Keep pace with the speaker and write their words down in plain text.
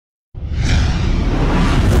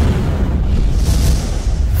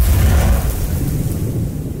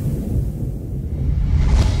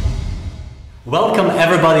Welcome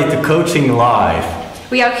everybody to Coaching Live.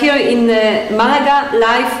 We are here in Malaga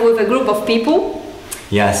live with a group of people.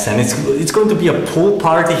 Yes, and it's going to be a pool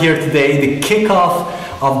party here today, the kickoff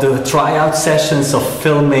of the tryout sessions of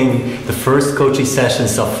filming the first coaching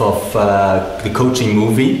sessions of the coaching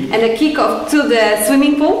movie. And a kickoff to the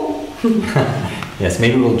swimming pool. Yes,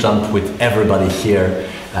 maybe we'll jump with everybody here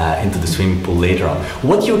into the swimming pool later on.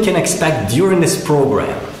 What you can expect during this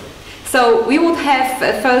program? So we would have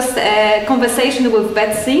first a conversation with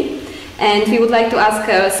Betsy, and we would like to ask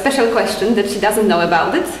her a special question that she doesn't know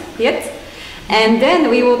about it yet. And then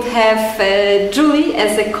we would have Julie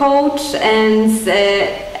as a coach and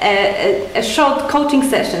a short coaching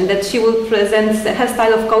session that she will present her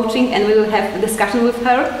style of coaching, and we will have a discussion with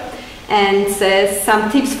her and some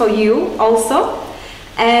tips for you also.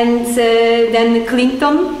 And then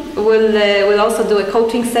Clinton will also do a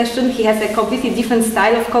coaching session. He has a completely different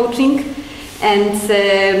style of coaching, and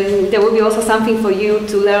there will be also something for you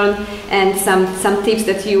to learn and some tips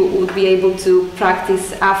that you would be able to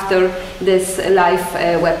practice after this live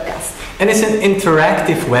webcast. And it's an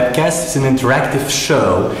interactive webcast, it's an interactive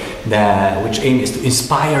show which aims to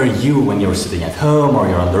inspire you when you're sitting at home or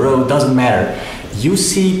you're on the road, doesn't matter. You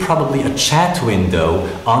see probably a chat window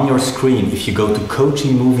on your screen if you go to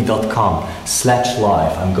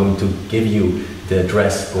coachingmovie.com/live. I'm going to give you the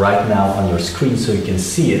address right now on your screen so you can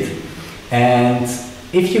see it. And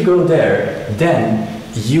if you go there, then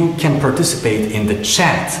you can participate in the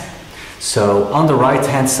chat. So on the right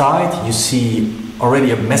hand side, you see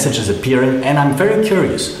already messages appearing, and I'm very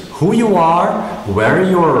curious who you are, where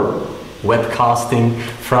you're webcasting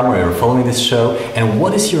from, or you're following this show, and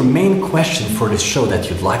what is your main question for this show that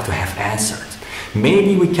you'd like to have answered.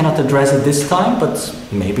 Maybe we cannot address it this time, but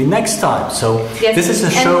maybe next time. So yes, this is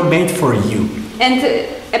a show made for you. And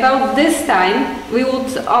about this time, we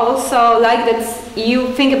would also like that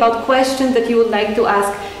you think about questions that you would like to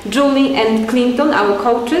ask Julie and Clinton, our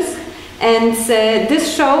coaches. And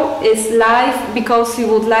this show is live because we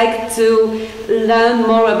would like to learn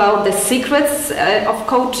more about the secrets of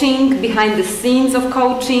coaching, behind the scenes of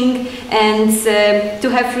coaching, and to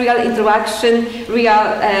have real interaction,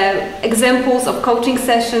 real examples of coaching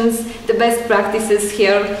sessions, the best practices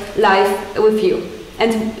here live with you.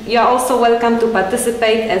 And you are also welcome to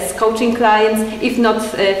participate as coaching clients, if not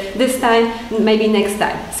this time, maybe next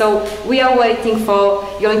time. So we are waiting for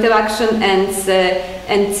your interaction and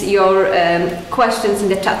your questions in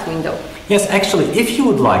the chat window. Yes, actually, if you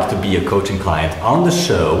would like to be a coaching client on the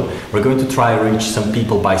show, we're going to try to reach some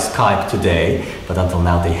people by Skype today, but until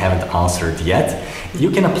now they haven't answered yet. You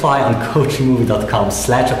can apply on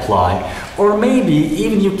coachingmovie.com/apply, or maybe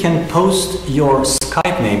even you can post your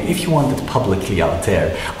Skype name if you want it publicly out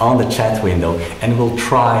there on the chat window, and we'll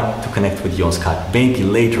try to connect with you on Skype maybe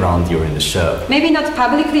later on during the show. Maybe not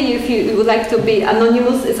publicly. If you would like to be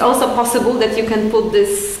anonymous, it's also possible that you can put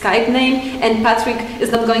this Skype name, and Patryk is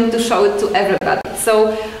not going to show it to everybody.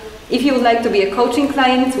 So if you would like to be a coaching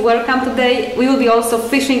client, welcome today. We will be also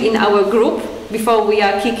fishing in our group before we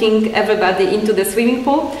are kicking everybody into the swimming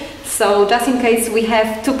pool. So just in case, we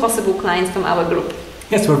have 2 possible clients from our group.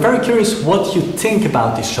 Yes, we're very curious what you think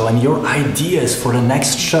about this show and your ideas for the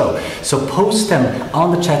next show. So post them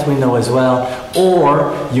on the chat window as well,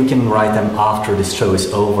 or you can write them after this show is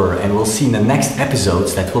over, and we'll see in the next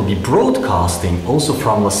episodes that will be broadcasting also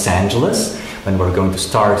from Los Angeles. When we're going to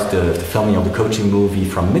start the filming of the coaching movie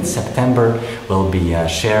from mid-September, we'll be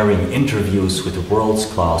sharing interviews with the world's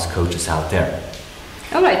class coaches out there.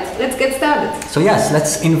 All right, let's get started. So yes,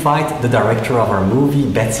 let's invite the director of our movie,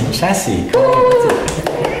 Betsy Chassie.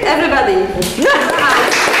 Everybody.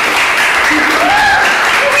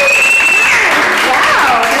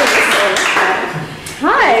 Wow.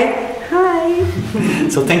 Hi. Hi.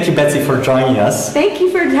 So thank you, Betsy, for joining us. Thank you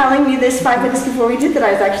for telling me this 5 minutes before we did that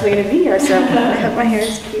I was actually going to be here, so I hope my hair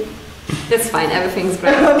is cute. That's fine, everything's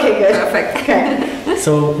great. Okay, good. Perfect. Okay.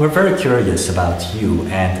 So we're very curious about you,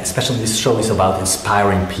 and especially this show is about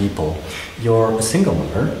inspiring people. You're a single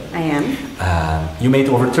mother. I am. You made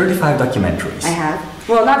over 35 documentaries. I have.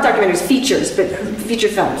 Well, not documentaries, features, but feature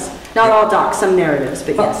films. Not all docs, some narratives,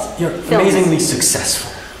 but yes. You're films. amazingly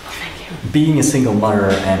successful. Thank you. Being a single mother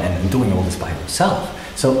and doing all this by yourself.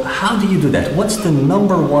 So how do you do that? What's the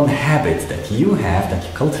 #1 habit that you have, that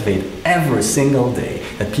you cultivate every single day,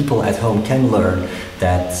 that people at home can learn,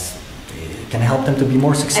 that can help them to be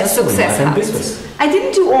more successful in life and business? I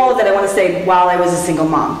didn't do all of it, I want to say, while I was a single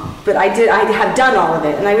mom, but I have done all of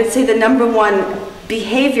it, and I would say the #1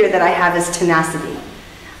 behavior that I have is tenacity.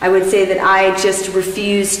 I would say that I just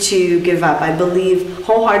refuse to give up. I believe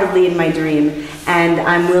wholeheartedly in my dream, and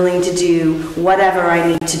I'm willing to do whatever I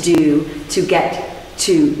need to do to get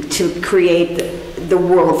to create the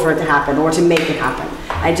world for it to happen or to make it happen.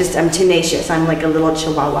 I'm tenacious. I'm like a little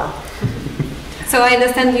chihuahua. So I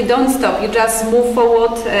understand you don't stop. You just move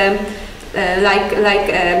forward like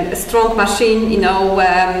a strong machine. You know,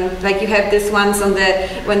 like you have these ones on the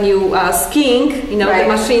when you are skiing. You know, right.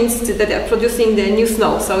 The machines that are producing the new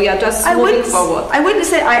snow. So yeah, just moving forward. I wouldn't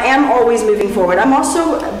say I am always moving forward. I'm also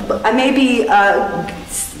I may be.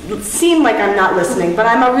 Seem like I'm not listening, but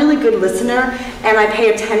I'm a really good listener, and I pay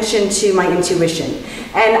attention to my intuition.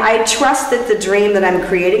 And I trust that the dream that I'm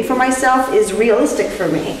creating for myself is realistic for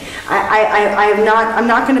me. I'm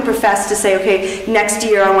not going to profess to say, okay, next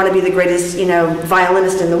year I want to be the greatest,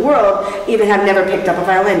 violinist in the world, even have never picked up a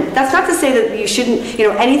violin. That's not to say that you shouldn't,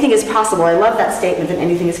 anything is possible. I love that statement that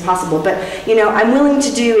anything is possible. But, I'm willing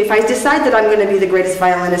to do, if I decide that I'm going to be the greatest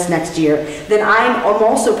violinist next year, then I'm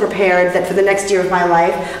also prepared that for the next year of my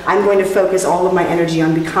life, I'm going to focus all of my energy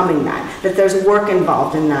on becoming that there's work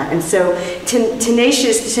involved in that. And so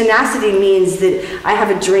tenacity means that I have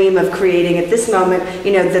a dream of creating at this moment,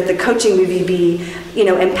 that the coaching movie be,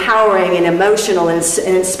 empowering and emotional and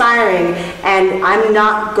inspiring, and I'm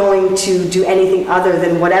not going to do anything other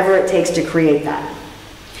than whatever it takes to create that.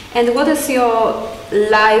 And what is your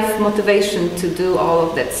life motivation to do all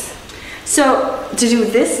of this? So, to do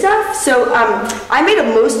this stuff, I made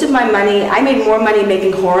most of my money, I made more money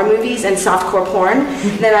making horror movies and softcore porn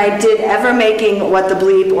than I did ever making What the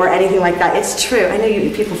Bleep or anything like that. It's true. I know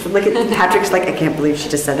you people look at Patrick's like, I can't believe she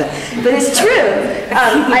just said that. But it's true.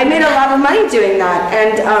 I made a lot of money doing that,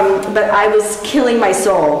 and but I was killing my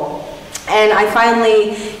soul. And I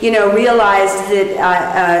finally, realized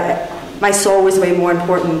that my soul was way more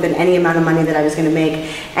important than any amount of money that I was going to make.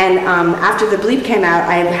 And after The Bleep came out,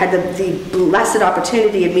 I had the blessed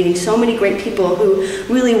opportunity of meeting so many great people who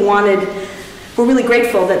really were really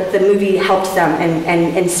grateful that the movie helped them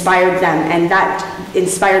and inspired them. And that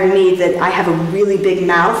inspired me that I have a really big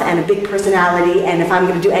mouth and a big personality, and if I'm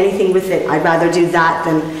going to do anything with it, I'd rather do that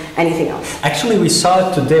than anything else. Actually, we saw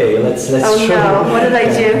it today. Let's show no! you. What did I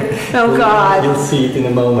do? Oh God! You'll see it in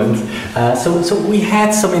a moment. So we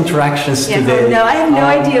had some interactions today. Oh, no, I have no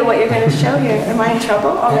idea what you're going to show here. Am I in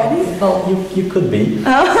trouble already? Well, you could be.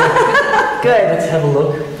 Oh. Good. Let's have a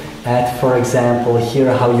look at, for example,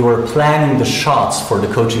 here how you were planning the shots for the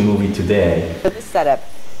coaching movie today. This setup,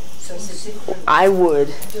 I would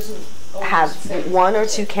have 1 or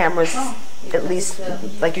 2 cameras, at least,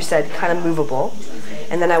 like you said, kind of movable,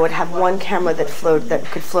 and then I would have 1 camera that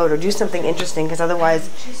could float or do something interesting, because otherwise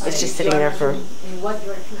it's just sitting there for.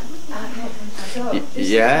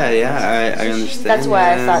 Yeah, I understand. That's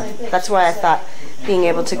why I thought being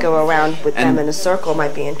able to go around with them in a circle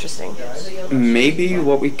might be interesting. Maybe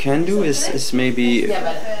what we can do is maybe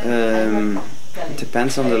it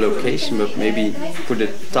depends on the location, but maybe put a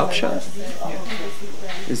top shot.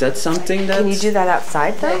 Is that something that... Can you do that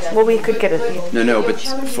outside though? Well, we could get it. No, but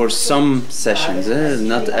for some sessions,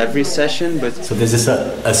 not every session, but... So this is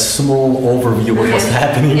a small overview of what's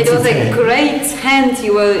happening It was today. a great hand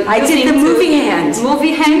you were I did the moving hand.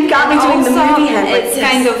 Movie hand. Got me doing the movie hand. It's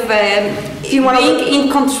kind of being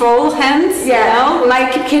in control hands. Yeah, my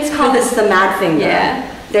kids call this the mad finger. Yeah.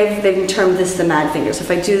 They've termed this the mad finger. So if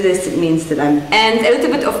I do this, it means that I'm... And a little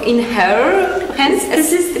bit of in her hands.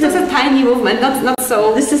 It was a tiny movement, not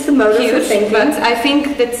so This is the motor huge, for thinking. but I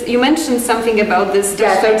think that you mentioned something about this.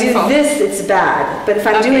 Yeah, if I do this, it's bad. But if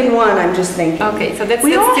I'm doing one, I'm just thinking. Okay, so that's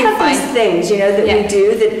we all still have fine. those things, that we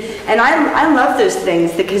do that, and I love those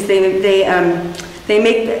things because they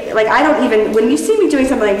make, like, I don't even, when you see me doing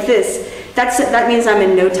something like this, that means I'm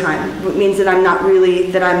in no time. It means that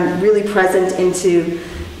I'm really present into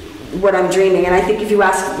what I'm dreaming. And I think if you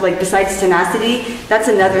ask, like, besides tenacity, that's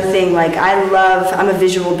another thing. Like, I'm a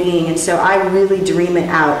visual being, and so I really dream it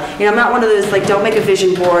out. I'm not one of those, like, don't make a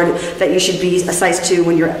vision board that you should be a size 2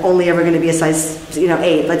 when you're only ever going to be a size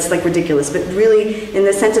 8. That's, like, ridiculous. But really, in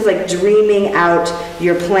the sense of, like, dreaming out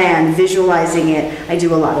your plan, visualizing it, I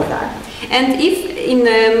do a lot of that. And if in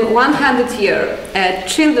 100 years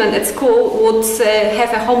children at school would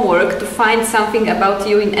have a homework to find something about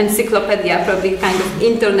you in encyclopedia, probably kind of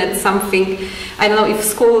internet something, I don't know if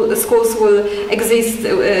schools will exist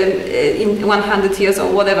in 100 years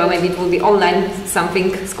or whatever, maybe it will be online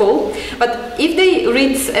something school. But if they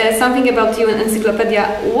read something about you in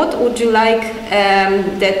encyclopedia, what would you like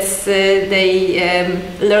that they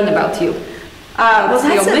learn about you?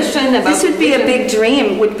 This would be a big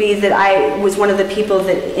dream, would be that I was one of the people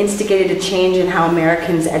that instigated a change in how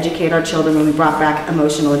Americans educate our children when we brought back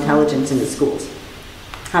emotional intelligence into schools.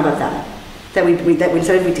 How about that? That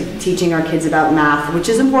instead of teaching our kids about math, which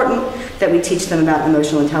is important, that we teach them about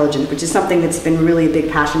emotional intelligence, which is something that's been really a big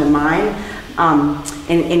passion of mine.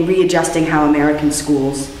 in readjusting how American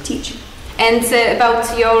schools teach. And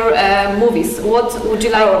about your movies, what would you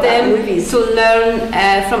like them to learn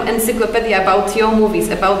from Encyclopedia about your movies,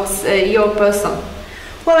 about your person?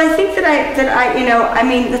 Well, I think that I you know, I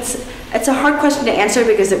mean, it's a hard question to answer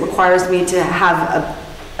because it requires me to have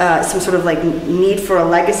some sort of like need for a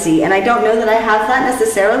legacy, and I don't know that I have that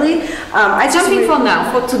necessarily. Something for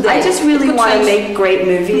now, for today. I just really want to make great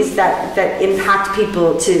movies that impact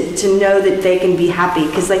people to know that they can be happy,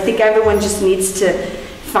 because I think everyone just needs to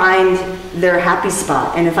find their happy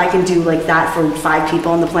spot, and if I can do like that for 5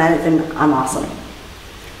 people on the planet, then I'm awesome.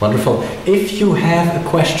 Wonderful. If you have a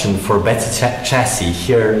question for Betsy Chassie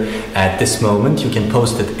here at this moment, you can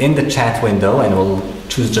post it in the chat window, and we'll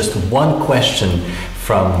choose just one question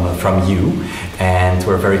from you, and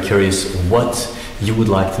we're very curious what you would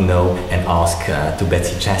like to know and ask to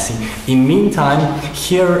Betsy Chassie. In meantime,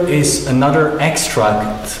 here is another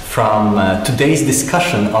extract from today's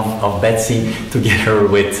discussion of Betsy together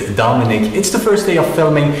with Dominic. It's the first day of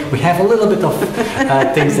filming. We have a little bit of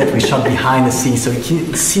things that we shot behind the scenes, so you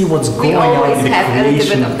can see what's going on in the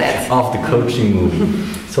creation of the coaching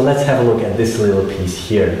movie. So let's have a look at this little piece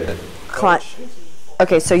here.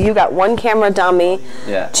 Okay, so you got 1 camera dummy,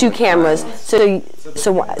 2 cameras. So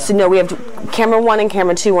no, we have camera 1 and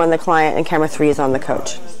camera 2 on the client, and camera 3 is on the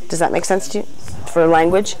coach. Does that make sense to you for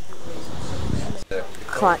language?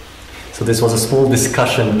 So this was a small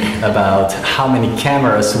discussion about how many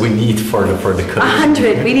cameras we need for the coach.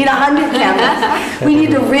 100. We need 100 cameras. We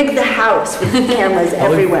need to rig the house with cameras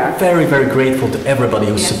everywhere. We're very, very grateful to everybody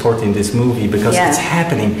who's supporting this movie, because it's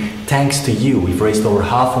happening thanks to you. We've raised over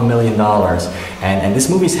 $500,000, and this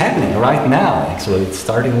movie is happening right now. Actually, it's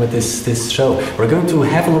starting with this show. We're going to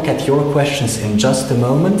have a look at your questions in just a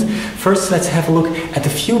moment. First, let's have a look at a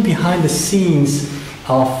few behind the scenes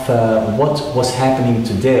of what was happening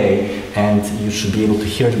today, and you should be able to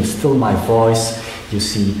hear them. Still my voice. You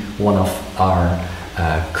see one of our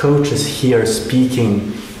coaches here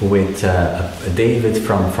speaking with David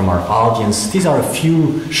from our audience. These are a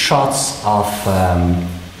few shots of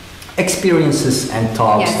experiences and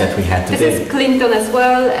talks that we had today. This is Clinton as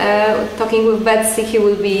well, talking with Betsy. He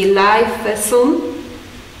will be live soon.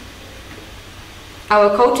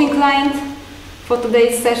 Our coaching client for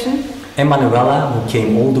today's session. Emanuela, who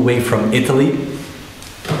came all the way from Italy.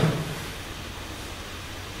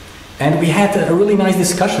 And we had a really nice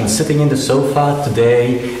discussion sitting in the sofa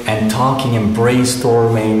today and talking and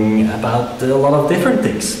brainstorming about a lot of different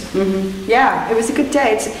things. Yeah, it was a good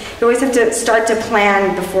day. You always have to start to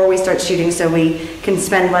plan before we start shooting, so we can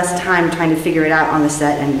spend less time trying to figure it out on the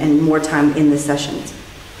set and more time in the sessions.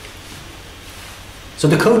 So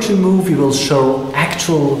the coaching movie will show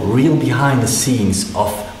actual, real behind the scenes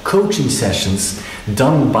of coaching sessions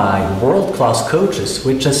done by world-class coaches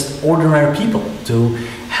with just ordinary people to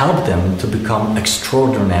help them to become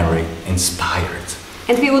extraordinary, inspired.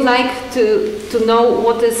 And we would like to know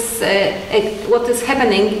what is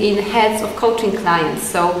happening in heads of coaching clients.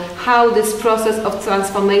 So how this process of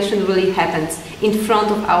transformation really happens in front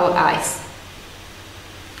of our eyes.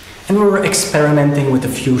 And we're experimenting with a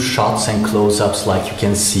few shots and close-ups. Like you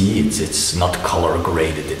can see, it's not color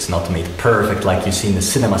graded, it's not made perfect like you see in the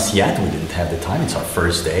cinemas yet. We didn't have the time, it's our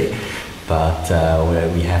first day. But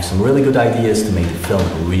we have some really good ideas to make the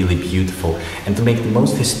film really beautiful and to make the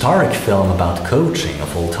most historic film about coaching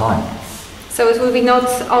of all time. So it will be not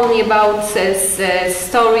only about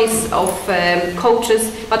stories of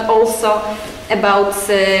coaches, but also about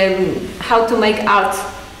how to make art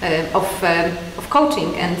of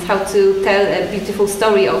coaching and how to tell a beautiful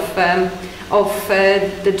story of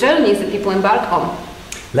the journeys that people embark on.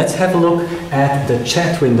 Let's have a look at the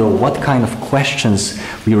chat window, what kind of questions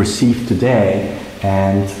we received today,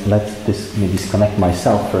 and let's me disconnect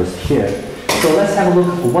myself first here. So let's have a look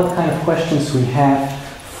at what kind of questions we have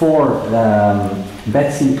for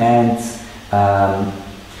Betsy and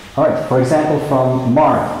all right, for example, from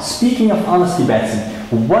Mark. Speaking of honesty, Betsy,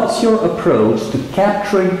 what's your approach to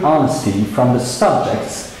capturing honesty from the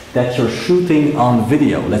subjects that you're shooting on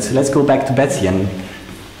video? Let's go back to Betsy and.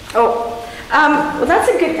 Well,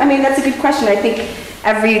 that's a good question. I think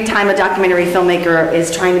every time a documentary filmmaker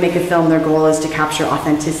is trying to make a film, their goal is to capture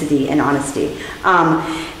authenticity and honesty.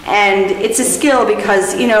 And it's a skill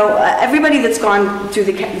because, you know, everybody that's gone through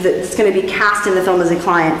that's going to be cast in the film as a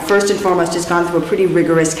client, first and foremost, has gone through a pretty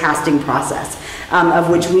rigorous casting process, of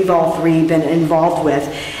which we've all 3 been involved with.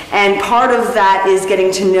 And part of that is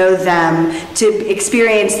getting to know them, to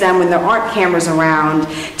experience them when there aren't cameras around,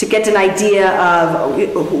 to get an idea of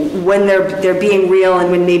when they're being real and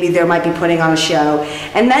when maybe they might be putting on a show.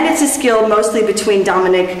 And then it's a skill mostly between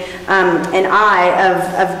Dominic and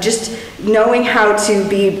I of just knowing how to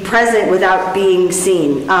be present without being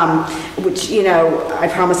seen, which, you know, I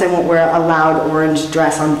promise I won't wear a loud orange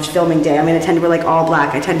dress on filming day. I mean, I tend to wear like all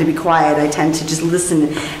black. I tend to be quiet. I tend to just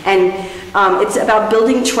listen. And it's about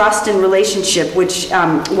building trust and relationship, which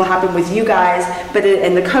will happen with you guys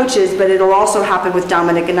and the coaches, but it'll also happen with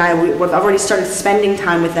Dominic and I. I've already started spending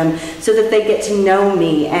time with them so that they get to know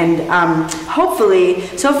me. And hopefully,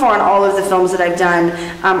 so far in all of the films that I've done,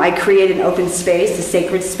 I create an open space, a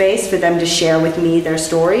sacred space for them to share with me their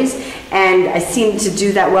stories. And I seem to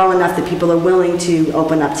do that well enough that people are willing to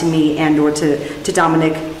open up to me and or to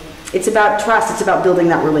Dominic. It's about trust. It's about building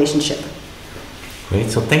that relationship. Great.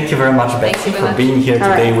 So thank you very much, Betsy, for being here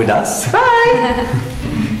today with us. Bye!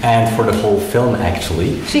 And for the whole film,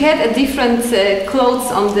 actually. She had a different clothes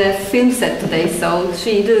on the film set today, so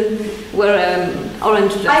she did wear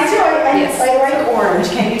orange dress. I do. Yes. I like orange.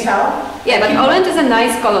 Can you tell? Yeah, but orange is a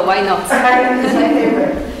nice color. Why not? It's my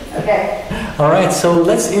favorite. Okay. All right, so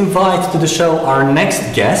let's invite to the show our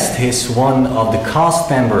next guest. He's one of the cast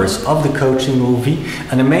members of the coaching movie,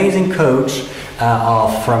 an amazing coach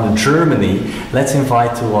from Germany. Let's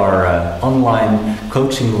invite to our online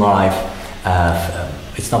coaching live.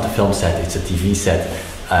 It's not a film set, it's a TV set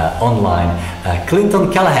online.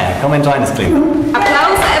 Clinton Callahan, come and join us, Clinton.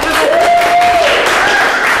 Applause, everybody.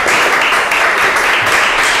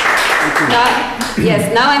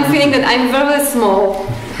 Now I'm feeling that I'm very small.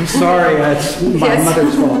 I'm sorry, it's my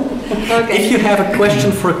mother's fault. Okay. If you have a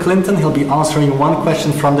question for Clinton, he'll be answering one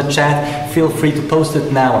question from the chat. Feel free to post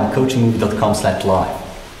it now on coachingmovie.com/live.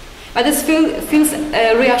 But it feels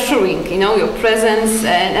reassuring, you know, your presence,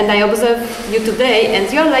 and I observed you today,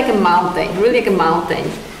 and you're like a mountain, really like a mountain.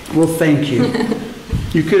 Well, thank you.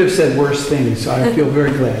 You could have said worse things, so I feel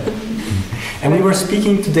very glad. And we were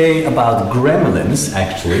speaking today about gremlins,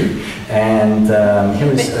 actually, and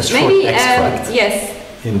here is a short extract. Yes.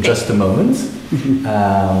 In just a moment.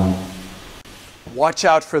 Watch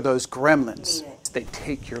out for those gremlins. They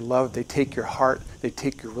take your love, they take your heart, they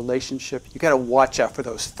take your relationship. You gotta watch out for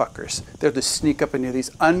those fuckers. They're to sneak up in you.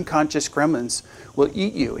 These unconscious gremlins will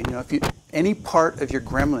eat you. And you know, if any part of your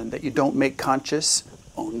gremlin that you don't make conscious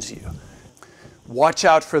owns you. Watch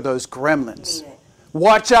out for those gremlins.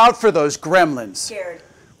 Watch out for those gremlins. Scared.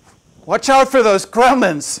 Watch out for those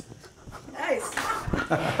gremlins. Nice.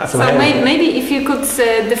 So maybe if you could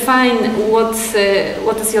define what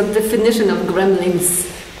is your definition of gremlins?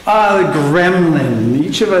 The gremlin.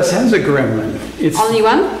 Each of us has a gremlin. It's only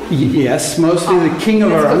one? Yes, mostly the king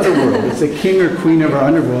of our underworld. It's the king or queen of our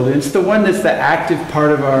underworld. And it's the one that's the active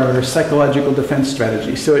part of our psychological defense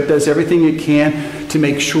strategy. So it does everything it can to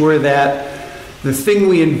make sure that the thing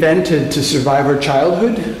we invented to survive our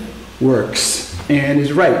childhood works and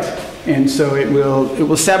is right. And so it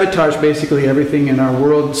will sabotage basically everything in our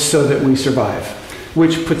world so that we survive,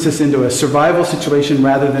 which puts us into a survival situation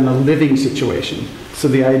rather than a living situation. So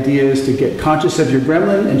the idea is to get conscious of your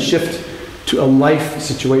gremlin and shift to a life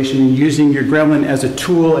situation, and using your gremlin as a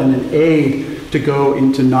tool and an aid to go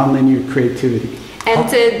into nonlinear creativity. And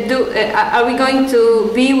are we going to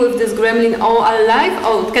be with this gremlin all our life,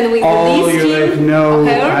 or can we all release your him? life? No,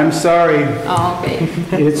 I'm sorry. Oh, okay.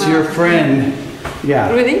 It's your friend.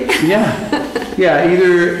 Yeah. Really? Yeah. Yeah.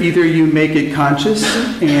 Either you make it conscious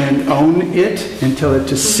and own it and tell it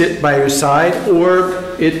to sit by your side, or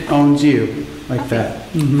it owns you like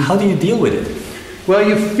that. Mm-hmm. How do you deal with it? Well,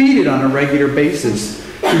 you feed it on a regular basis.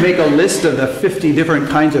 You make a list of the 50 different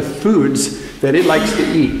kinds of foods that it likes to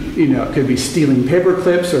eat. You know, it could be stealing paper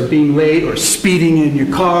clips or being late or speeding in your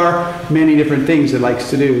car, many different things it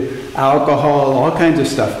likes to do. Alcohol, all kinds of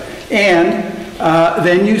stuff. And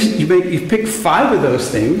then you pick 5 of those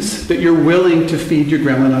things that you're willing to feed your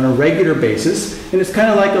gremlin on a regular basis. And it's kind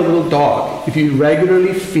of like a little dog. If you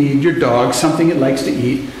regularly feed your dog something it likes to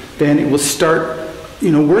eat, then it will start,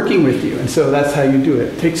 working with you. And so that's how you do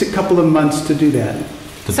it. It takes a couple of months to do that.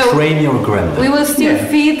 To train your gremlin. We will still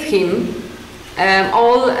feed him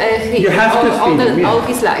all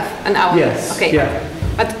his life, an hour. Yes. Okay. Yeah.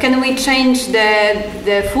 But can we change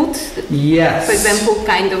the food? Yes. For example,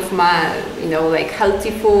 kind of like healthy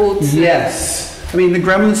food. Yes. I mean, the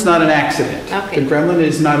gremlin's not an accident. Okay. The gremlin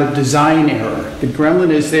is not a design error. The gremlin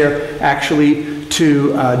is there actually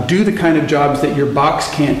to do the kind of jobs that your box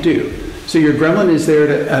can't do. So your gremlin is there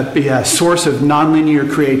to be a source of nonlinear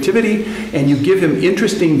creativity, and you give him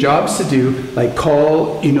interesting jobs to do, like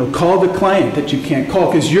call the client that you can't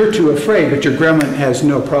call because you're too afraid, but your gremlin has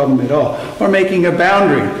no problem at all. Or making a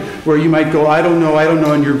boundary where you might go, I don't know,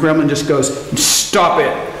 and your gremlin just goes, stop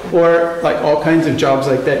it. Or like all kinds of jobs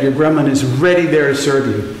like that. Your gremlin is ready there to serve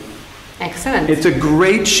you. Excellent. It's a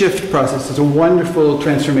great shift process. It's a wonderful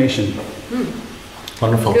transformation.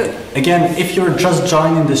 Wonderful. Good. Again, if you're just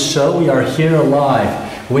joining the show, we are here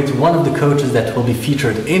live with one of the coaches that will be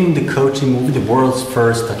featured in the coaching movie, the world's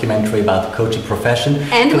first documentary about the coaching profession.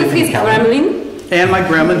 And with his gremlin. And my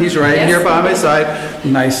gremlin, he's right here by my side.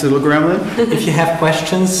 Nice little gremlin. If you have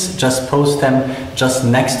questions, just post them just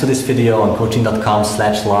next to this video on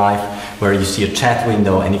coaching.com/live, where you see a chat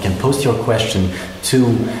window and you can post your question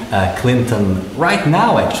to Clinton right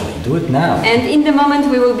now, actually. Do it now. And in the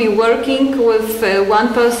moment we will be working with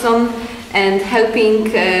one person and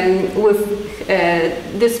helping with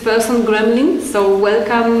this person, gremlin. So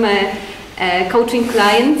welcome coaching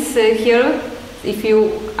clients here. If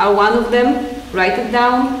you are one of them, write it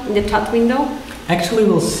down in the chat window. Actually,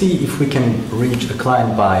 we'll see if we can reach a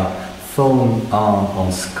client by phone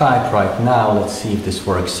on Skype right now. Let's see if this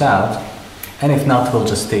works out. And if not, we'll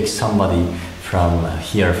just take somebody from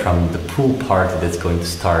here, from the pool party that's going to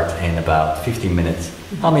start in about 15 minutes,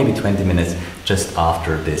 or maybe 20 minutes, just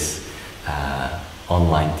after this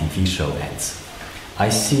online TV show ends. I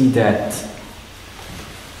see that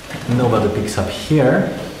nobody picks up here.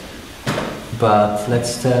 But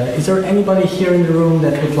let's, is there anybody here in the room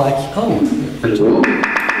that would like, oh. Hello.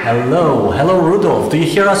 Hello, hello Rudolf, do you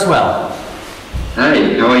hear us well?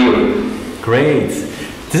 Hi, how are you? Great.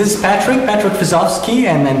 This is Patryk Wezowski,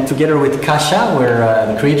 and then together with Kasia, we're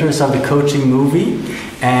the creators of the coaching movie.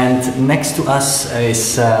 And next to us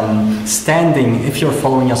is standing, if you're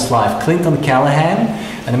following us live, Clinton Callahan,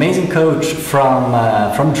 an amazing coach from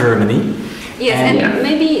Germany. Yes, and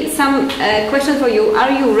maybe some question for you.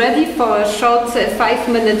 Are you ready for a short 5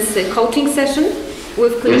 minutes coaching session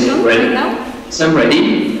with Clinton right now? Yes, I'm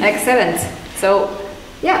ready. Excellent. So,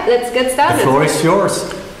 yeah, let's get started. The floor is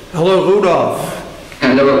yours. Hello, Rudolf.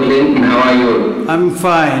 Hello, Clinton. How are you? I'm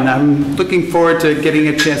fine. I'm looking forward to getting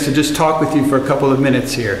a chance to just talk with you for a couple of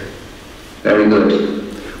minutes here. Very good.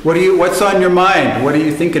 What's on your mind? What are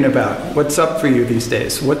you thinking about? What's up for you these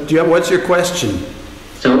days? What's your question?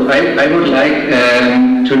 So I would like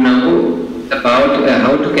to know about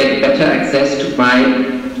how to get better access to my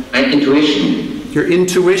intuition. Your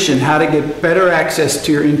intuition, how to get better access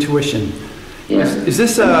to your intuition. Yeah. Is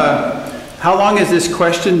this how long has this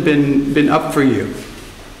question been up for you?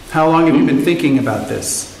 How long have you been thinking about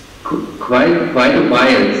this? Quite a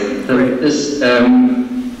while. So this, I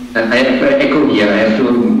have an echo here. I have to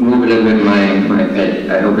move a little bit my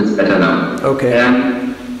pad. I hope it's better now. Okay.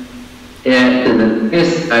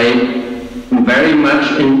 Yes, I'm very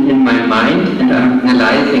much in my mind, and I'm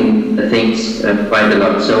analyzing the things quite a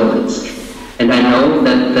lot. So and I know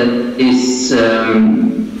that is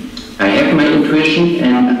I have my intuition,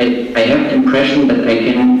 and I have the impression that I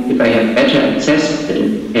can, if I have better access,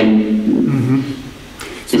 and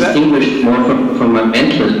distinguish more from my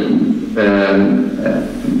mental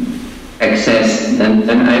access, then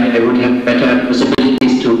I would have better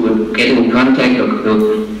possibilities to get in contact or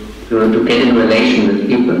to get in relation with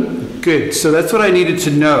people. Good. So that's what I needed to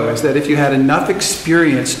know, is that if you had enough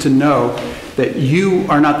experience to know that you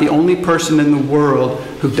are not the only person in the world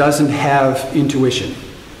who doesn't have intuition.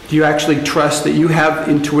 Do you actually trust that you have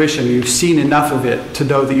intuition? You've seen enough of it to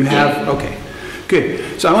know that you have? Yeah. Okay.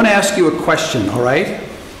 Good. So I want to ask you a question, all right?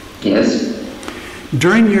 Yes.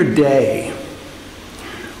 During your day,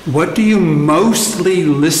 what do you mostly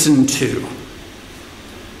listen to?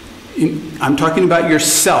 I'm talking about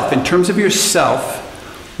yourself. In terms of yourself,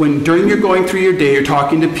 when during you're going through your day, you're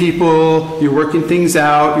talking to people, you're working things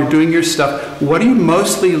out, you're doing your stuff, what are you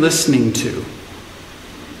mostly listening to?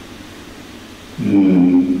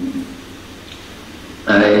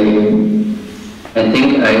 I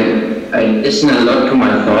think I listen a lot to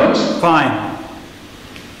my thoughts. Fine.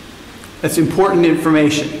 That's important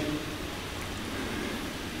information.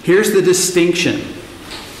 Here's the distinction.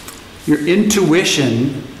 Your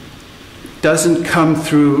intuition doesn't come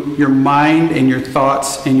through your mind and your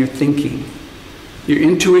thoughts and your thinking. Your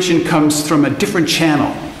intuition comes from a different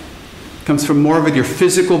channel. It comes from more of your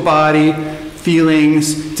physical body,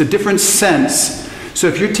 feelings. It's a different sense. So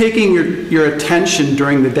if you're taking your attention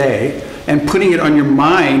during the day and putting it on your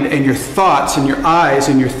mind and your thoughts and your eyes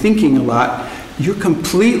and your thinking a lot, you're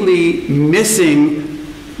completely missing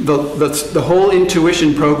the whole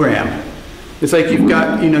intuition program. It's like you've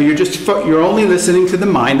got, you're only listening to the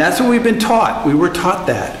mind. That's what we've been taught. We were taught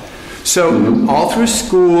that. So all through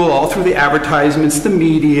school, all through the advertisements, the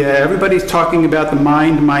media, everybody's talking about the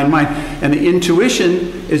mind. And the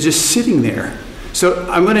intuition is just sitting there. So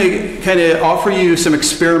I'm going to kind of offer you some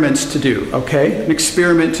experiments to do, okay? An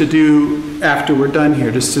experiment to do after we're done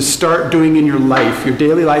here, just to start doing in your life, your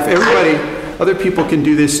daily life. Everybody, other people can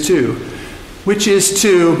do this too, which is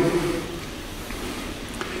to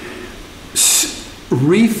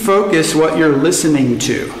refocus what you're listening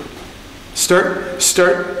to.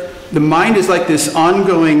 The mind is like this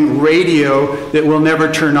ongoing radio that will never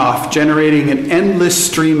turn off, generating an endless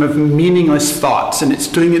stream of meaningless thoughts, and it's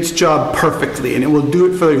doing its job perfectly, and it will do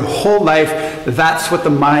it for your whole life. That's what the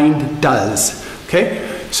mind does. Okay?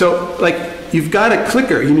 So, like, you've got a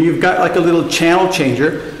clicker, you've got like a little channel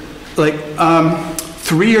changer, like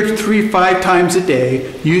 5 times a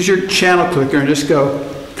day, use your channel clicker and just go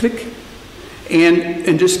click,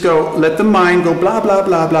 and just go, let the mind go blah, blah,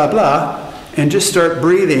 blah, blah, blah, and just start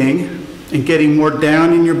breathing and getting more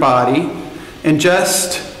down in your body, and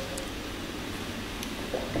just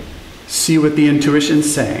see what the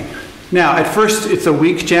intuition's saying. Now, at first, it's a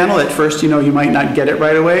weak channel. At first, you might not get it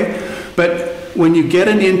right away, but when you get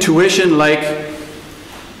an intuition like,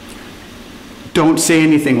 don't say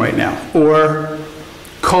anything right now, or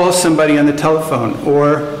call somebody on the telephone,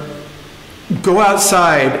 or go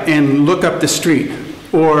outside and look up the street,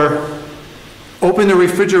 or open the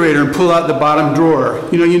refrigerator and pull out the bottom drawer.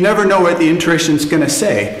 You never know what the intuition's going to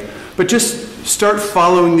say, but just start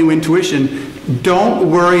following the intuition. Don't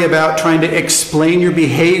worry about trying to explain your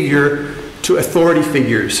behavior to authority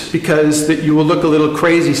figures, because that you will look a little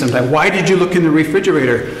crazy sometimes. Why did you look in the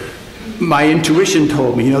refrigerator? My intuition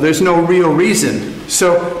told me. There's no real reason.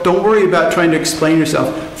 So don't worry about trying to explain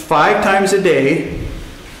yourself. 5 times a day,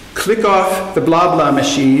 click off the blah blah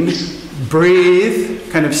machine,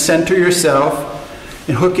 breathe, kind of center yourself,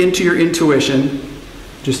 and hook into your intuition.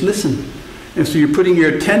 Just listen. And so you're putting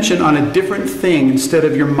your attention on a different thing instead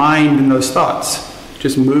of your mind and those thoughts.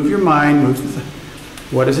 Just move your mind,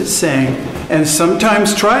 what is it saying? And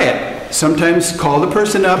sometimes try it. Sometimes call the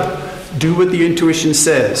person up, do what the intuition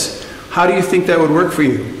says. How do you think that would work for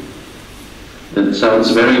you? That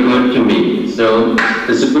sounds very good to me. So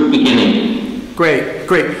it's a good beginning. Great,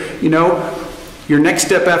 great. Your next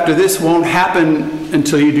step after this won't happen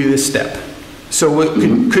until you do this step. So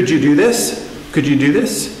could you do this? Could you do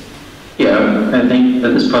this? Yeah, I think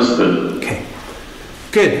that is possible. Okay,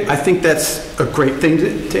 good. I think that's a great thing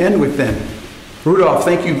to end with then. Rudolf,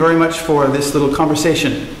 thank you very much for this little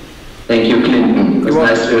conversation. Thank you, Clinton. It was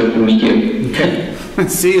nice to meet you. Okay.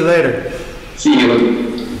 See you later. See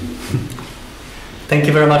you. Thank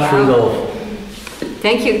you very much, Rudolf.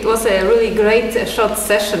 Thank you. It was a really great short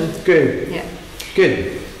session. Good. Yeah.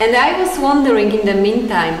 Good. And I was wondering in the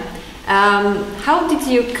meantime, how did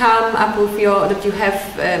you come up with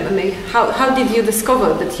how did you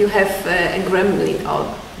discover that you have a gremlin or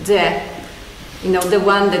the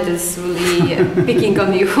one that is really picking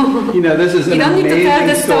on you? This is an amazing need to tell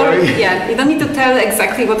the story. Yeah, you don't need to tell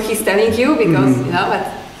exactly what he's telling you because, but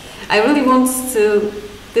I really want to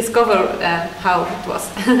discover how it was.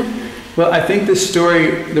 Well, I think this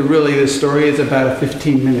story, the story is about a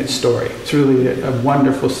 15-minute story. It's really a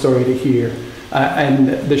wonderful story to hear. And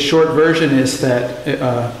the short version is that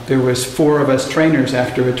there was 4 of us trainers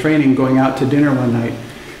after a training going out to dinner one night.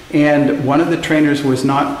 And one of the trainers was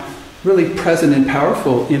not really present and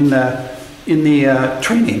powerful in the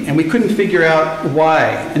training. And we couldn't figure out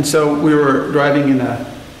why. And so we were driving in a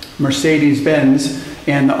Mercedes-Benz,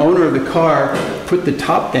 and the owner of the car put the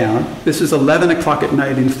top down. This was 11 o'clock at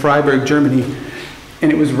night in Freiburg, Germany,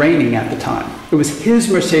 and it was raining at the time. It was his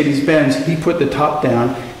Mercedes-Benz. He put the top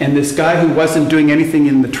down, and this guy who wasn't doing anything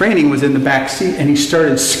in the training was in the back seat, and he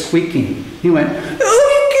started squeaking. He went, "Oh,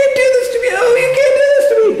 you can't do this to me! Oh, you can't do this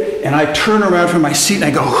to me!" And I turn around from my seat, and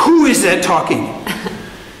I go, "Who is that talking?"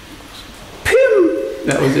 Pim!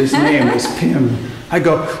 That was his name, was Pim. I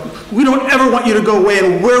go, "We don't ever want you to go away,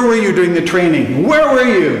 and where were you during the training? Where were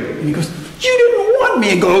you?" And he goes, "You didn't want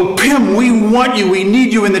me." I go, "Pim, we want you. We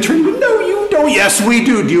need you in the training." "No, you don't." "Yes, we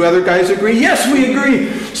do. Do you other guys agree?" "Yes, we agree."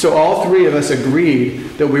 So all 3 of us agreed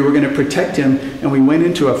that we were going to protect him, and we went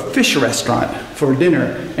into a fish restaurant for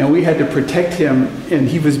dinner, and we had to protect him, and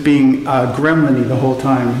he was being gremlin-y the whole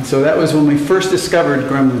time. So that was when we first discovered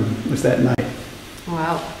gremlin, was that night.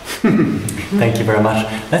 Wow. Thank you very much.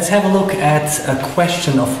 Let's have a look at a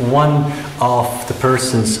question of one of the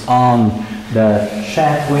persons on the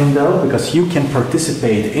chat window, because you can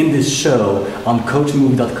participate in this show on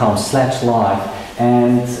coachingmovie.com/live.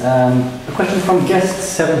 And a question from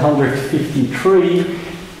guest 753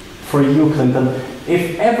 for you, Clinton.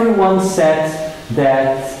 If everyone said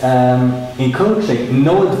that in coaching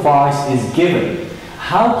no advice is given,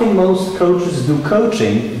 how can most coaches do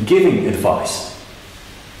coaching giving advice?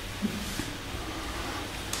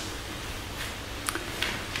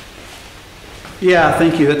 Yeah,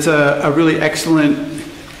 thank you. That's a really excellent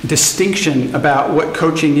distinction about what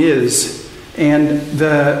coaching is. And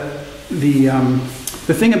the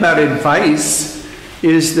thing about advice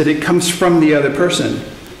is that it comes from the other person.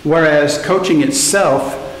 Whereas coaching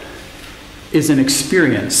itself is an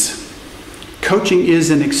experience. Coaching is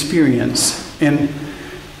an experience. And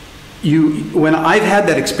when I've had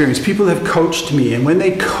that experience, people have coached me, and when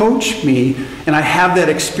they coach me and I have that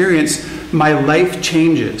experience, my life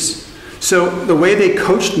changes. So the way they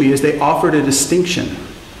coached me is they offered a distinction.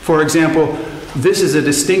 For example, this is a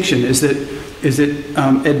distinction, is that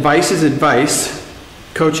advice is advice,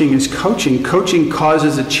 coaching is coaching. Coaching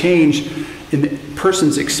causes a change in the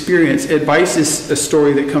person's experience. Advice is a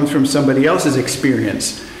story that comes from somebody else's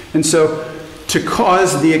experience. And so to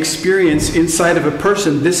cause the experience inside of a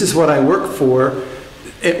person, this is what I work for,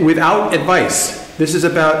 without advice. This is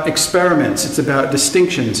about experiments, it's about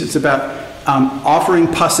distinctions, it's about offering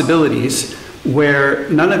possibilities where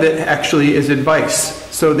none of it actually is advice.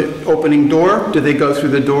 So the opening door, do they go through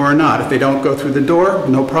the door or not? If they don't go through the door,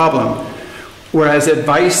 no problem. Whereas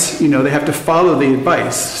advice, they have to follow the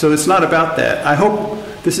advice. So it's not about that. I hope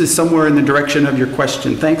this is somewhere in the direction of your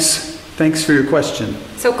question. Thanks for your question.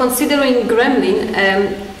 So considering gremlin,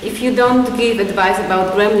 if you don't give advice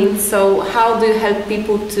about gremlins, so how do you help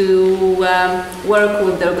people to work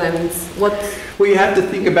with their gremlins? Well, you have to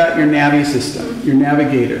think about your Navi system, your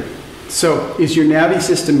navigator. So is your Navi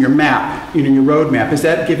system your map, your road map? Is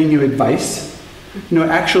that giving you advice? No,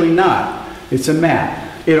 actually not. It's a map.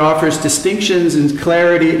 It offers distinctions and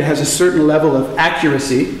clarity. It has a certain level of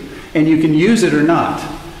accuracy, and you can use it or not.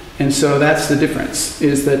 And so that's the difference,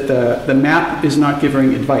 is that the map is not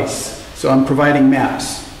giving advice. So I'm providing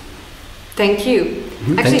maps. Thank you.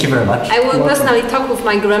 Actually, thank you very much. I will personally talk with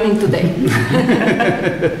my gremlin today.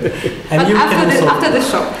 And you after the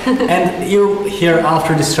show. And you here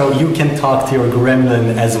after the show, you can talk to your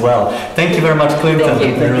gremlin as well. Thank you very much, Clinton.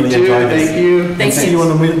 Thank you. I really enjoyed this. Thank you. And see you on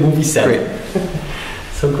the movie set. Great.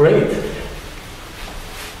 So great.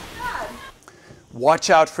 Watch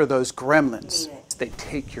out for those gremlins. They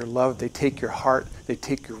take your love, they take your heart, they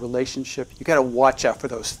take your relationship. You got to watch out for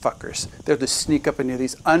those fuckers. They'll just sneak up in you.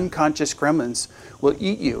 These unconscious gremlins will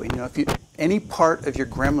eat you. And if any part of your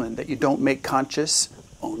gremlin that you don't make conscious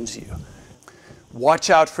owns you.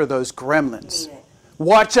 Watch out for those gremlins.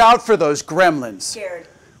 Watch out for those gremlins. Scared.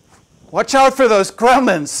 Watch out for those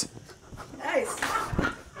gremlins. Nice.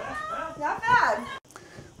 Not bad.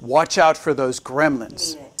 Watch out for those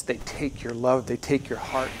gremlins. They take your love, they take your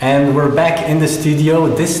heart. And we're back in the studio,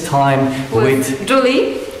 this time with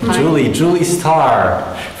Julie. Julie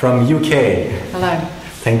Starr from UK. Hello.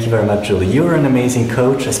 Thank you very much, Julie. You're an amazing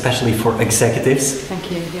coach, especially for executives.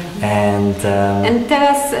 Thank you. Yeah. And tell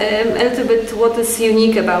us a little bit what is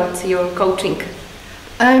unique about your coaching.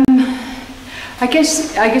 I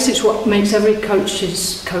guess it's what makes every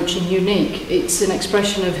coach's coaching unique. It's an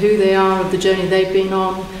expression of who they are, of the journey they've been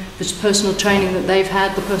on, the personal training that they've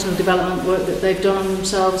had, the personal development work that they've done on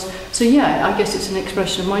themselves. So yeah, I guess it's an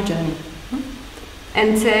expression of my journey.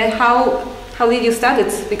 And how did you start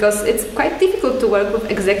it? Because it's quite difficult to work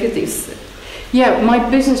with executives. Yeah, my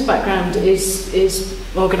business background is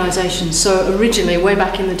organisations. So originally, way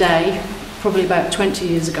back in the day, probably about 20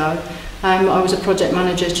 years ago, I was a project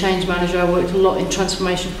manager, change manager. I worked a lot in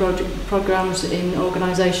transformation programs in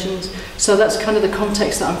organisations. So that's kind of the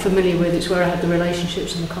context that I'm familiar with. It's where I had the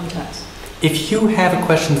relationships and the contacts. if you have a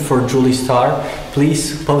question for Julie Starr,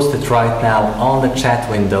 please post it right now on the chat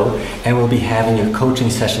window, and we'll be having a coaching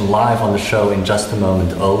session live on the show in just a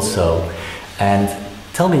moment also. And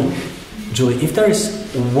tell me, Julie, if there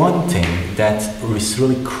is one thing that is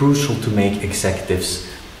really crucial to make executives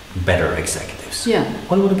better executives,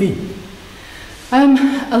 what would it be?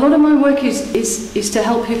 A lot of my work is to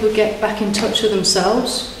help people get back in touch with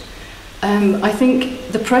themselves. I think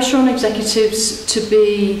the pressure on executives to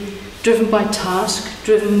be driven by task,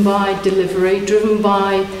 driven by delivery, driven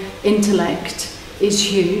by intellect is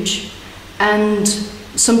huge, and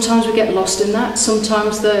sometimes we get lost in that.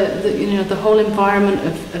 Sometimes the whole environment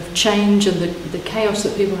of change and the chaos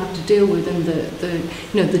that people have to deal with,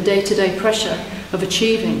 and the day-to-day pressure of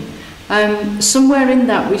achieving. Somewhere in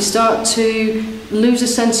that we start to lose a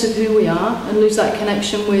sense of who we are and lose that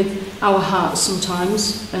connection with our hearts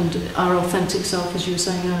sometimes and our authentic self, as you were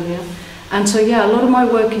saying earlier. And so a lot of my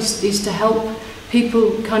work is to help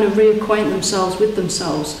people kind of reacquaint themselves with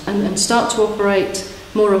themselves and start to operate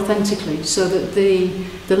more authentically, so that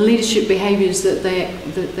the leadership behaviours that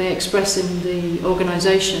they express in the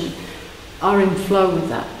organisation are in flow with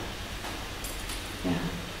that. Yeah.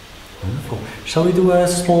 Wonderful. Shall we do a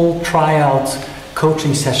small tryout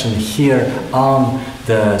coaching session here on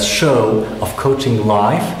the show of Coaching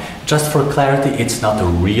Live. Just for clarity, it's not a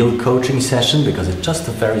real coaching session because it's just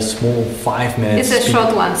a very small 5 minutes. It's a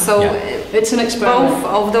short one, so it's an experiment. Both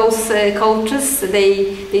of those coaches,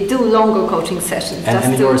 they do longer coaching sessions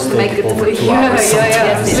and just to make it over 2 yeah, hours.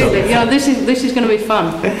 Absolutely. You know, this is going to be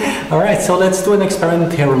fun. All right, so let's do an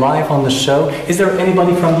experiment here live on the show. Is there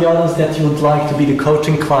anybody from the audience that you would like to be the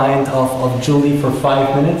coaching client of Julie for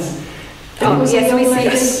 5 minutes? Oh, yes, we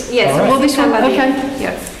see. Yes, right. well, this one, okay.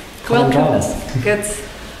 Yes. Welcome. Good.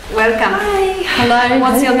 Welcome. Hi. Hello.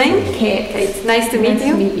 What's your name? Kate. Kate. Nice to meet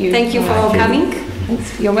you. Thank you for coming.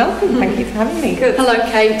 You're welcome. Thank you for having me. Good. Hello,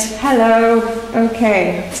 Kate. Hello.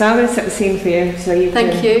 Okay. So I'm going to set the scene for you. So you.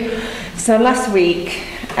 Thank you. So last week,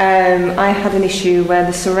 I had an issue where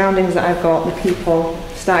the surroundings that I've got, the people,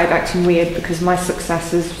 started acting weird because my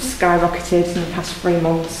success has skyrocketed in the past 3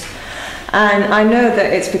 months. And I know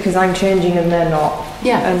that it's because I'm changing and they're not,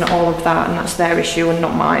 and all of that, and that's their issue and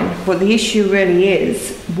not mine. But the issue really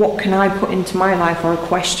is, what can I put into my life, or a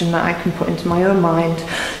question that I can put into my own mind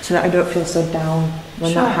so that I don't feel so down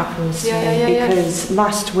when that happens to me. Because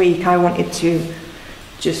last week I wanted to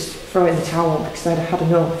just throw in the towel because I'd had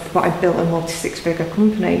enough, but I built a multi-6-figure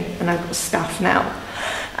company and I've got staff now.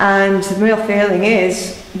 And the real feeling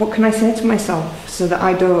is, what can I say to myself so that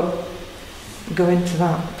I don't go into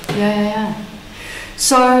that?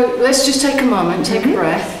 So let's just take a moment, take a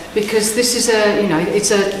breath, because this is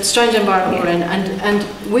it's a strange environment we're in, and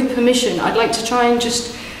with permission, I'd like to try and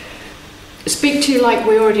just speak to you like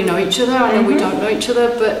we already know each other. I know we don't know each other,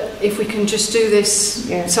 but if we can just do this,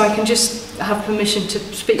 so I can just have permission to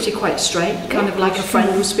speak to you quite straight, kind of like a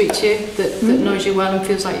friend will speak to you that knows you well and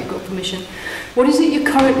feels like you've got permission. What is it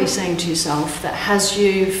you're currently saying to yourself that has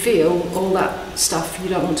you feel all that stuff you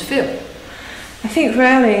don't want to feel? I think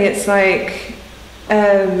really it's like,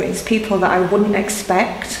 it's people that I wouldn't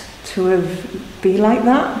expect to have be like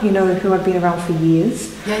that, you know, who I've been around for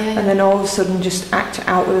years, and then all of a sudden just act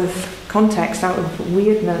out of context, out of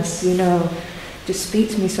weirdness, you know, just speak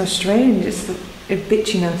to me so strange. It's the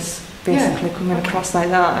bitchiness basically coming across like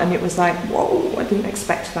that, and it was like, whoa, I didn't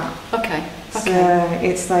expect that. So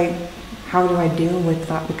it's like, how do I deal with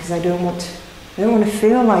that? Because I don't want to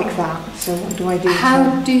feel like that. So what do I do?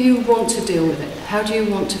 How do you want to deal with it? How do you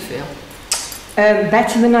want to feel?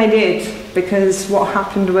 Better than I did, because what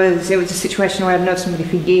happened was, it was a situation where I'd known somebody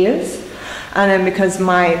for years, and then because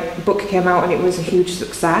my book came out and it was a huge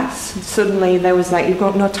success, suddenly there was like, you've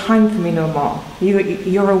got no time for me no more.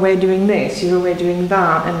 You're away doing this, you're away doing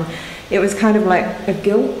that, and it was kind of like a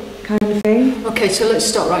guilt kind of thing. Okay, so let's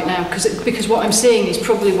stop right now, because what I'm seeing is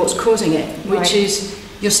probably what's causing it, which is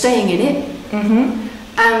you're staying in it.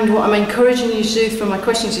 And what I'm encouraging you to do through my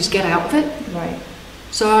questions is get out of it. Right.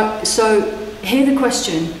 So hear the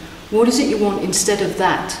question, what is it you want instead of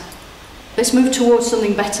that? Let's move towards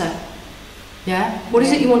something better. Yeah? What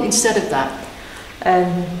is it you want instead of that?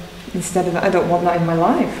 Instead of that, I don't want that in my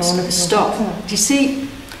life. I want to stop. Do you see?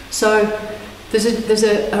 So there's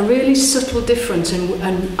a really subtle difference,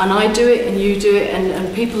 and I do it and you do it,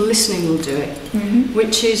 and people listening will do it,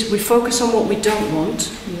 which is we focus on what we don't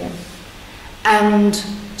want. And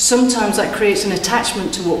sometimes that creates an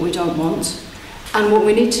attachment to what we don't want. And what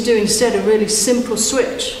we need to do instead, a really simple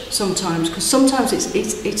switch sometimes, because sometimes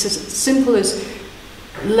it's as simple as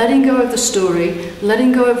letting go of the story,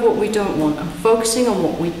 letting go of what we don't want, and focusing on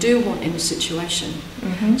what we do want in a situation.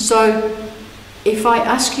 So if I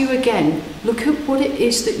ask you again, look at what it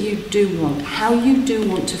is that you do want, how you do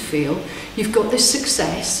want to feel. You've got this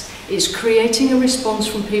success, it's creating a response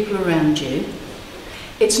from people around you.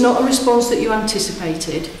 It's not a response that you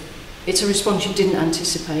anticipated, it's a response you didn't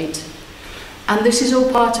anticipate. And this is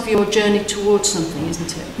all part of your journey towards something,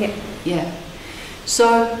 isn't it? Yeah.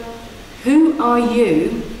 So, who are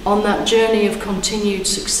you on that journey of continued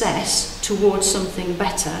success towards something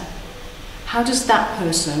better? How does that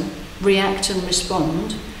person react and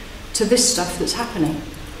respond to this stuff that's happening?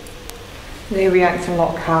 They react a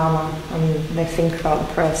lot calmer, and they think about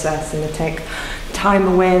the process, and they take time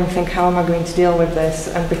away and think, how am I going to deal with this?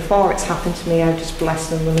 And before it's happened to me, I've just blessed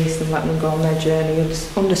them, released them, let them go on their journey, and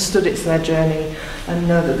just understood it's their journey, and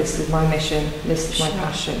know that this is my mission, this is my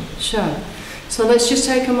passion. Sure. So let's just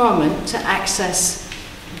take a moment to access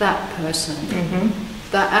that person,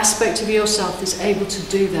 that aspect of yourself that's able to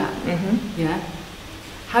do that. Yeah.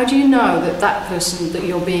 How do you know that person, that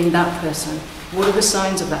you're being that person? What are the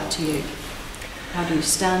signs of that to you? How do you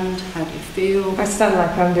stand? How do you feel? I stand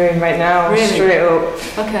like I'm doing right now, really? Straight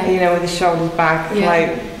up. Okay. You know, with the shoulders back.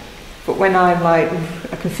 Like, but when I'm like,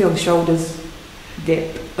 I can feel the shoulders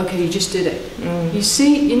dip. Okay, you just did it. You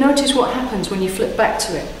see, you notice what happens when you flip back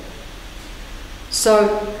to it.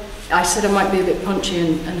 So I said I might be a bit punchy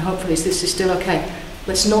and hopefully this is still okay.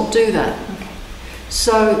 Let's not do that. Okay.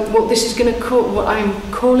 So what this is going to call, what I'm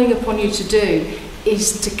calling upon you to do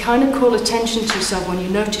is to kind of call attention to yourself when you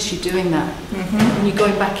notice you're doing that. And you're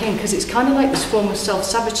going back in, because it's kind of like this form of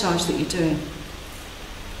self-sabotage that you're doing.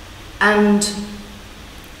 And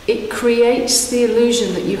it creates the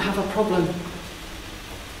illusion that you have a problem.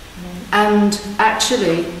 And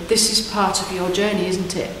actually, this is part of your journey,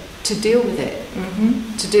 isn't it? To deal with it.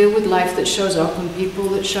 To deal with life that shows up and people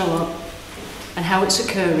that show up and how it's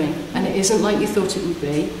occurring. And it isn't like you thought it would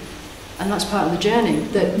be. And that's part of the journey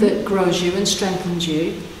that grows you and strengthens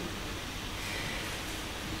you.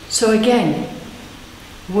 So again,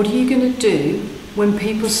 what are you going to do when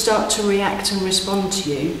people start to react and respond to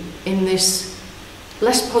you in this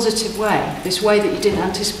less positive way, this way that you didn't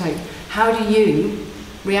anticipate? How do you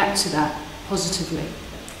react to that positively?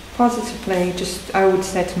 Positively, just I would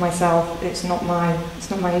say to myself, it's not my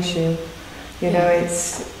issue. You know,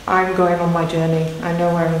 I'm going on my journey. I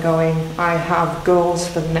know where I'm going. I have goals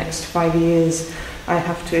for the next 5 years. I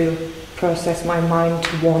have to process my mind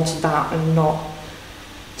towards that and not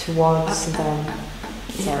towards them.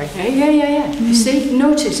 Sorry. Yeah. You see,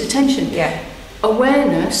 notice, attention. Yeah.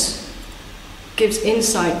 Awareness gives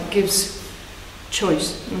insight, gives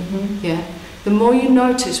choice. Yeah. The more you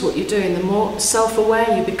notice what you're doing, the more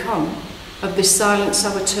self-aware you become of this silent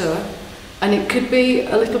saboteur. And it could be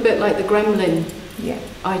a little bit like the gremlin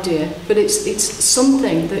idea, but it's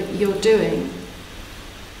something that you're doing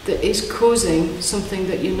that is causing something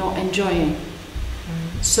that you're not enjoying.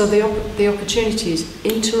 So the opportunity is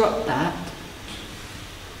interrupt that,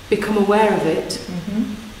 become aware of it,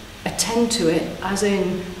 attend to it, as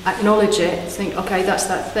in acknowledge it, think, okay, that's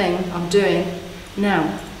that thing I'm doing. Now,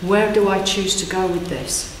 where do I choose to go with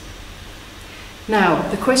this? Now,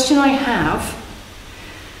 the question I have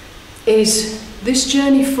is this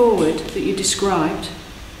journey forward that you described,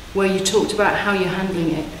 where you talked about how you're handling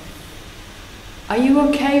it. Are you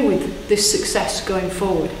okay with this success going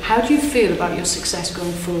forward? How do you feel about your success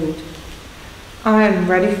going forward? I'm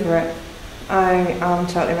ready for it. I'm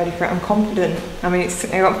totally ready for it. I'm confident. I mean,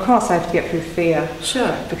 of course I have to get through fear.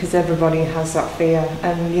 Sure. Because everybody has that fear.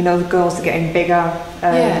 And you know, the goals are getting bigger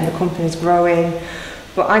and the company's growing.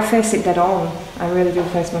 But I face it dead on. I really do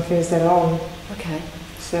face my fears dead on. Okay.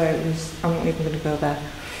 So I'm not even going to go there.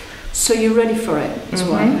 So you're ready for it, is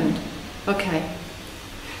what I heard. Okay.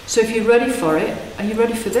 So if you're ready for it, are you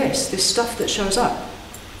ready for this stuff that shows up?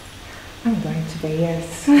 I'm going to be,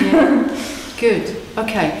 yes. Yeah. Good.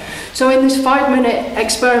 Okay. So in this 5-minute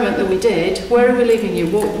experiment that we did, where are we leaving you?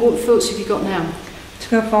 What thoughts have you got now? To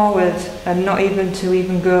go forward and not even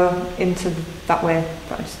to go into that way,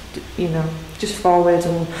 but just, you know, just forward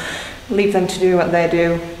and leave them to do what they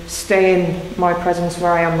do. Stay in my presence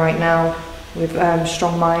where I am right now with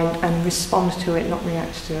strong mind and respond to it, not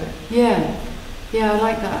react to it. Yeah, I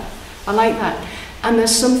like that. And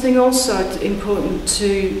there's something also important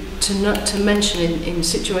to mention in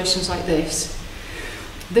situations like this.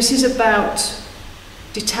 This is about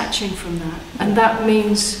detaching from that, and that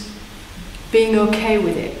means being okay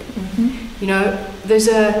with it. You know, there's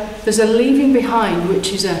a leaving behind,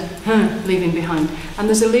 which is a leaving behind, and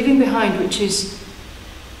there's a leaving behind which is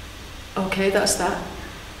okay, that's that.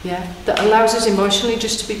 Yeah, that allows us emotionally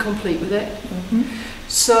just to be complete with it.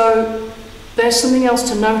 So there's something else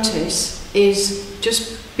to notice, is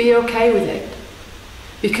just be okay with it.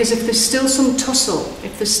 Because if there's still some tussle,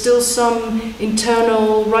 if there's still some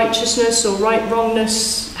internal righteousness or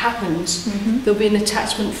right-wrongness happens, there'll be an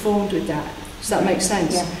attachment formed with that. Does that make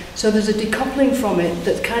sense? Yeah. So there's a decoupling from it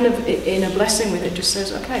that kind of, in a blessing with it, just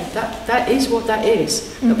says, okay, that is what that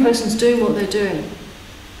is. The person's doing what they're doing.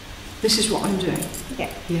 This is what I'm doing. Yeah.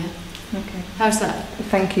 Okay. How's that?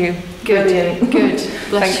 Thank you. Good. Brilliant. Good.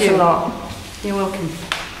 Bless Thanks you. a lot. You're welcome.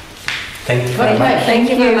 Thank you very much. Thank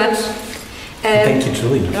you very much. Thank you,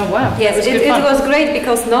 Julie. Oh wow. Yes, it was great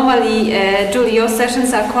because normally, Julie, your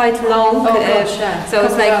sessions are quite long. Oh gosh, yeah. So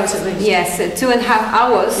it's like, hours at least. yes, 2.5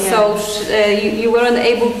 hours. Yeah. So you weren't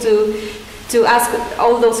able to ask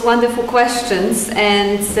all those wonderful questions,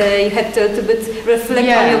 and you had to reflect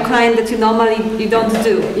on your client that you don't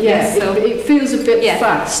do. Yes, so it feels a bit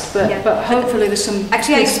fast, but hopefully there's some.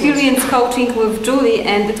 Actually, I experienced coaching with Julie,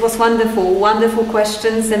 and it was wonderful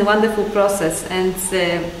questions and wonderful process. And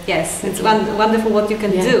yes, it's wonderful what you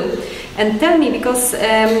can do. And tell me, because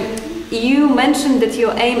you mentioned that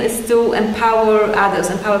your aim is to empower others,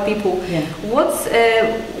 empower people. Yeah. What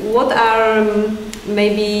are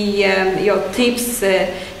maybe your tips,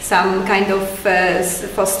 some kind of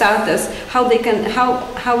for starters, how people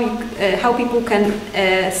can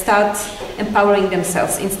start empowering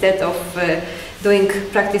themselves instead of doing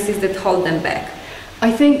practices that hold them back.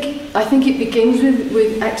 I think it begins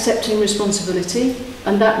with accepting responsibility,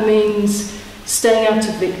 and that means staying out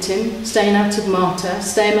of victim, staying out of martyr,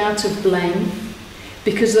 staying out of blame,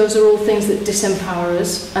 because those are all things that disempower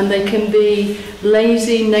us, and they can be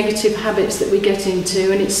lazy, negative habits that we get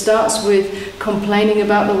into, and it starts with complaining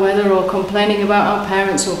about the weather, or complaining about our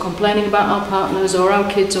parents, or complaining about our partners, or our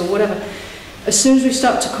kids, or whatever. As soon as we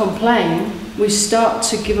start to complain, we start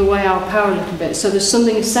to give away our power a little bit. So there's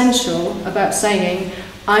something essential about saying,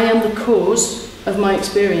 I am the cause of my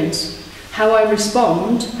experience. How I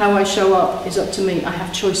respond, how I show up is up to me. I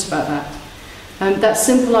have choice about that. That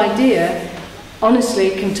simple idea,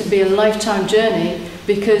 honestly, can be a lifetime journey,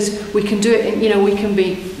 because we can do it, we can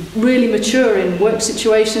be really mature in work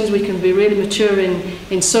situations, we can be really mature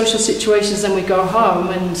in social situations, then we go home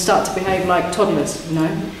and start to behave like toddlers,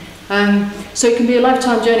 So it can be a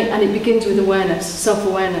lifetime journey, and it begins with awareness,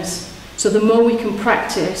 self-awareness. So the more we can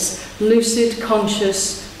practice lucid,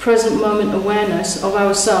 conscious, present moment awareness of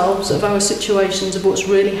ourselves, of our situations, of what's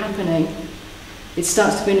really happening, it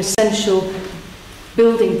starts to be an essential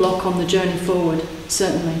building block on the journey forward,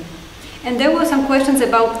 certainly. And there were some questions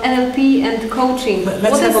about NLP and coaching.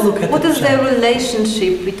 Let's have a look at what is the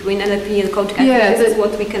relationship between NLP and coaching? Yeah, this is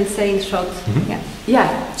what we can say in short. Mm-hmm.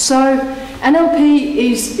 Yeah. So NLP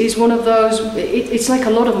is one of those. It's like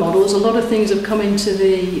a lot of models. A lot of things have come into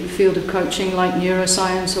the field of coaching, like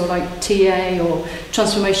neuroscience or like TA or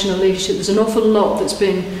transformational leadership. There's an awful lot that's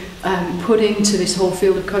been put into this whole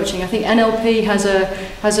field of coaching. I think NLP has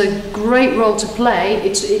a great role to play.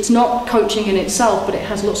 It's not coaching in itself, but it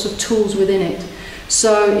has lots of tools within it.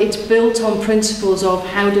 So it's built on principles of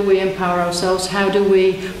how do we empower ourselves, how do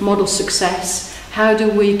we model success, how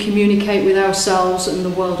do we communicate with ourselves and the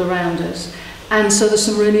world around us. And so there's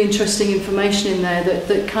some really interesting information in there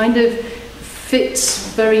that kind of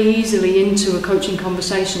fits very easily into a coaching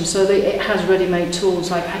conversation. So that it has ready-made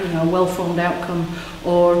tools like, a well-formed outcome,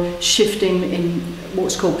 or shifting in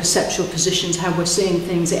what's called perceptual positions, how we're seeing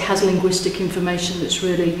things. It has linguistic information that's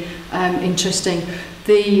really interesting.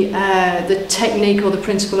 The technique or the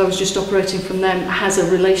principle I was just operating from them has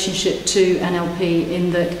a relationship to NLP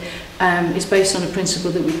in that it's based on a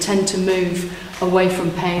principle that we tend to move away from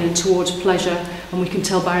pain and towards pleasure, and we can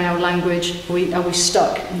tell by our language, are we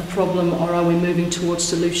stuck in the problem or are we moving towards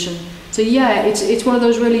solution? So yeah, it's one of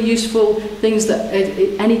those really useful things that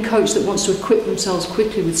any coach that wants to equip themselves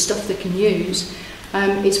quickly with stuff they can use,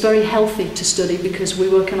 it's very healthy to study, because we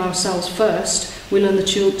work on ourselves first. We learn the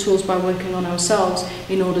tools by working on ourselves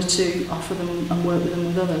in order to offer them and work with them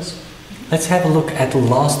with others. Let's have a look at the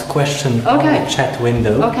last question on the chat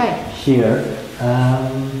window. Here.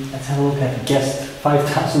 Let's have a look at guest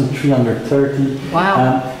 5330.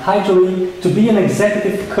 Wow. Hi Julie, to be an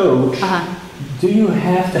executive coach, do you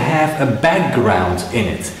have to have a background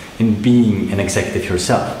in being an executive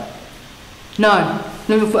yourself? No.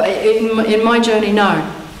 In my journey, no.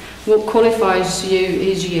 What qualifies you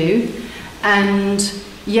is you, and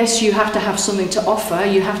yes, you have to have something to offer,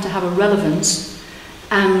 you have to have a relevance.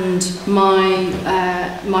 And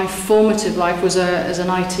my formative life was as an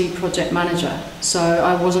IT project manager. So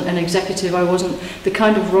I wasn't an executive. I wasn't the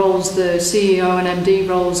kind of roles, the CEO and MD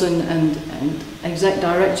roles and exec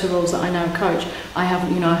director roles that I now coach. I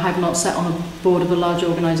have not sat on a board of a large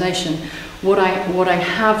organisation. What I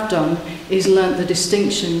have done is learnt the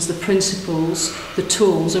distinctions, the principles, the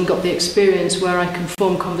tools, and got the experience where I can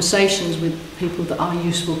form conversations with people that are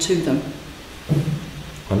useful to them.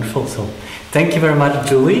 Wonderful. So, thank you very much,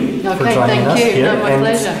 Julie, for joining us here. No, my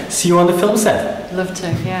pleasure. See you on the film set. Love to,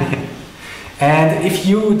 yeah. And if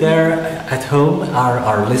you there at home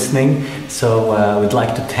are listening, so we'd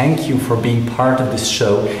like to thank you for being part of this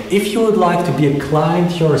show. If you would like to be a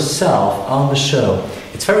client yourself on the show,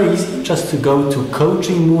 it's very easy just to go to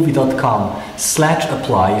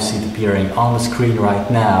coachingmovie.com/apply. You see it appearing on the screen right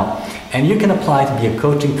now. And you can apply to be a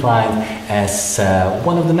coaching client as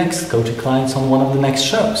one of the next coaching clients on one of the next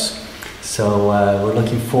shows. So we're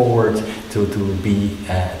looking forward to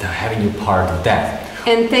having you part of that.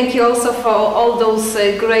 And thank you also for all those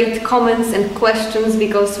great comments and questions,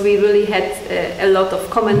 because we really had a lot of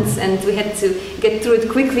comments and we had to get through it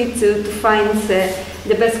quickly to find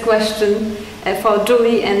the best question for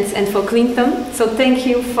Julie and for Clinton. So thank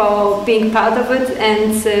you for being part of it,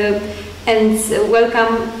 and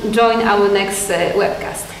welcome, join our next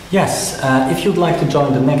webcast. Yes, if you'd like to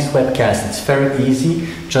join the next webcast, it's very easy.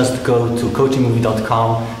 Just go to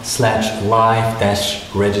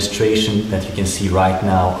coachingmovie.com/live-registration that you can see right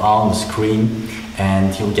now on the screen,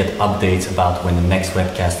 and you'll get updates about when the next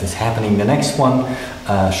webcast is happening. The next one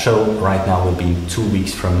show right now will be 2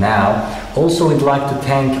 weeks from now. Also, we'd like to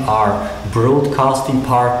thank our broadcasting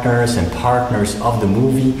partners and partners of the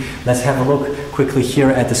movie. Let's have a look quickly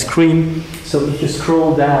here at the screen. So if you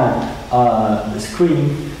scroll down the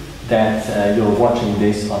screen that you're watching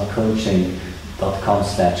this on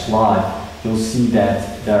coaching.com/live, you'll see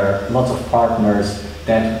that there are lots of partners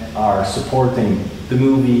that are supporting the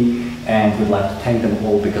movie, and we'd like to thank them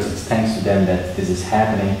all because it's thanks to them that this is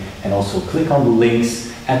happening. And also click on the links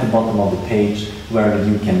at the bottom of the page where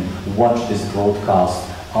you can watch this broadcast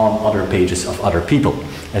on other pages of other people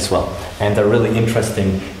as well. And they're really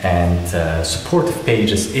interesting and supportive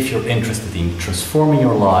pages if you're interested in transforming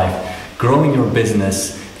your life, growing your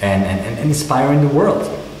business, and inspiring the world.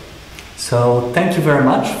 So thank you very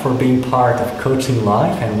much for being part of Coaching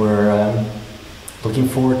Live, and we're looking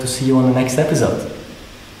forward to see you on the next episode.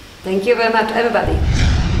 Thank you very much, everybody.